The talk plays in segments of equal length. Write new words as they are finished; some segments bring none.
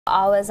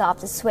Hours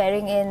after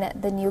swearing in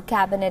the new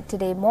cabinet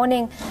today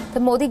morning, the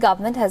Modi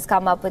government has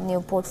come up with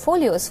new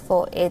portfolios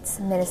for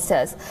its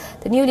ministers.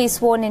 The newly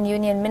sworn-in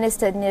Union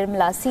Minister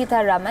Nirmala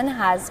Sitharaman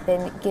has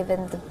been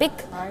given the big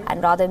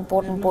and rather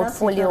important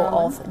portfolio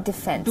of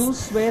defence.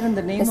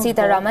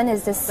 Sitharaman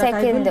is the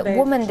second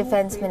woman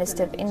defence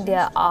minister of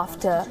India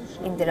after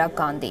Indira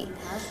Gandhi.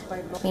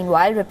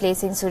 Meanwhile,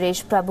 replacing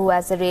Suresh Prabhu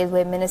as the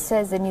railway minister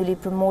is the newly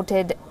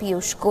promoted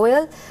Piyush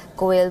Goyal.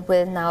 Goyal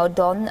will now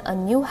don a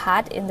new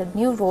hat in the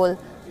new role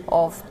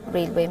of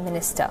railway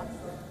minister.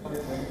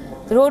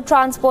 The road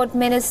transport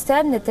minister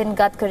Nitin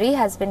Gadkari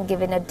has been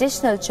given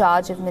additional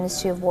charge of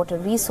Ministry of Water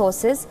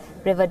Resources,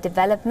 River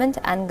Development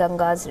and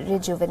Ganga's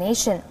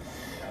rejuvenation.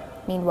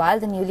 Meanwhile,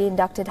 the newly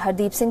inducted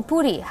Hardeep Singh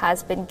Puri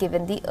has been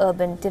given the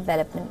Urban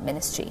Development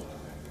Ministry.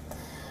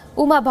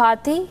 Uma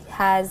Bharti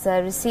has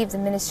received the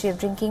Ministry of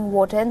Drinking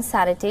Water and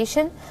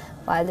Sanitation,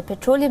 while the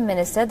Petroleum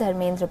Minister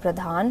Dharmendra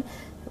Pradhan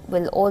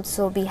will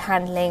also be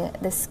handling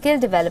the Skill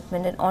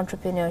Development and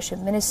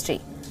Entrepreneurship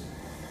Ministry.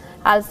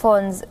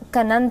 Alphonse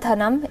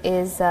Kannanthanam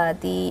is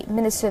the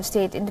Ministry of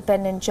State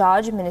Independent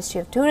Charge,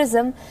 Ministry of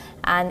Tourism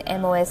and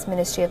MOS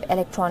Ministry of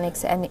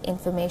Electronics and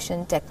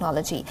Information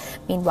Technology.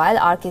 Meanwhile,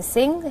 R.K.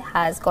 Singh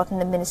has gotten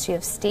the Ministry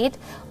of State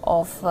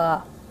of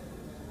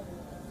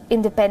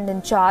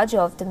Independent Charge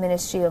of the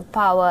Ministry of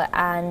Power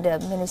and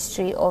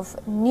Ministry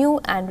of New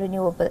and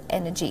Renewable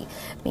Energy.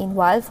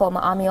 Meanwhile,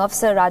 former Army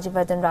officer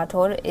Rajyavardhan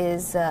Rathore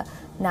is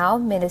now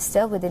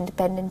Minister with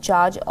independent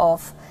charge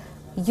of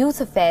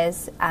Youth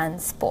Affairs and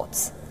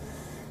Sports.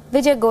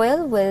 Vijay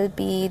Goyal will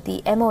be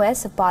the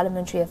MOS of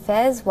Parliamentary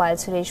Affairs, while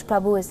Suresh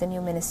Prabhu is the new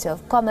Minister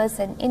of Commerce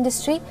and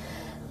Industry.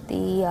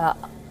 The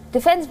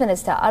Defence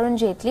Minister Arun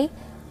Jaitley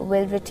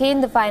will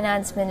retain the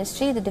Finance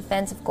Ministry. The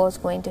defence, of course,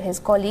 going to his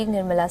colleague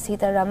Nirmala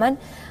Sitharaman.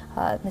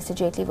 Mr.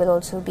 Jaitley will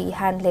also be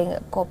handling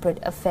Corporate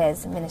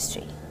Affairs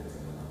Ministry.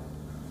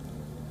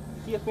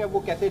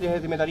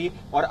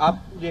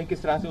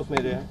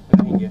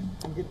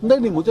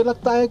 नहीं, मुझे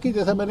लगता है कि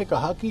जैसा मैंने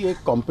कहा कि एक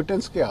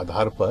कॉम्पिटेंस के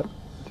आधार पर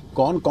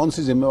कौन कौन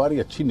सी जिम्मेवारी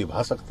अच्छी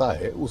निभा सकता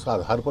है, उस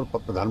आधार पर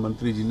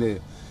प्रधानमंत्री जी ने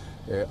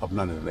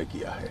अपना निर्णय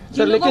किया है।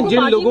 सर, लेकिन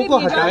जिन लोगों को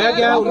हटाया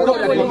गया उनको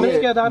परफॉर्मेंस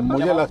के आधार पर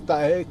मुझे लगता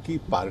है कि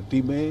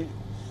पार्टी में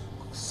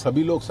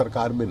सभी लोग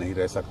सरकार में नहीं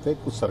रह सकते।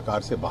 कुछ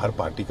सरकार से बाहर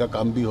पार्टी का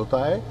काम भी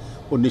होता है।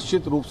 वो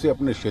निश्चित रूप से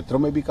अपने क्षेत्रों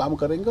में भी काम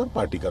करेंगे और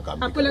पार्टी का काम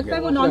भी करेंगे। लगता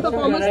है वो नॉन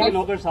परफॉर्मेंस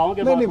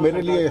नहीं,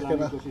 मेरे लिए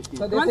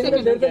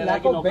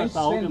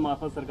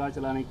सरकार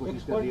चलाने की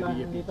कोशिश कर रही है।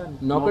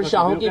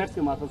 नौकरशाहों की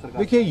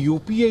देखिए,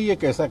 यूपीए ये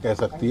कैसा कह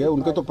सकती है,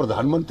 उनके तो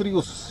प्रधानमंत्री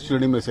उस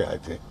श्रेणी में से आए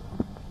थे।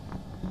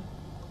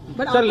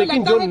 सर,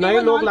 लेकिन जो नए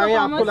लोग लाए,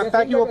 आपको लगता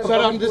है कि वो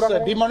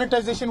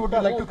demonetisation would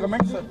like to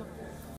comment sir.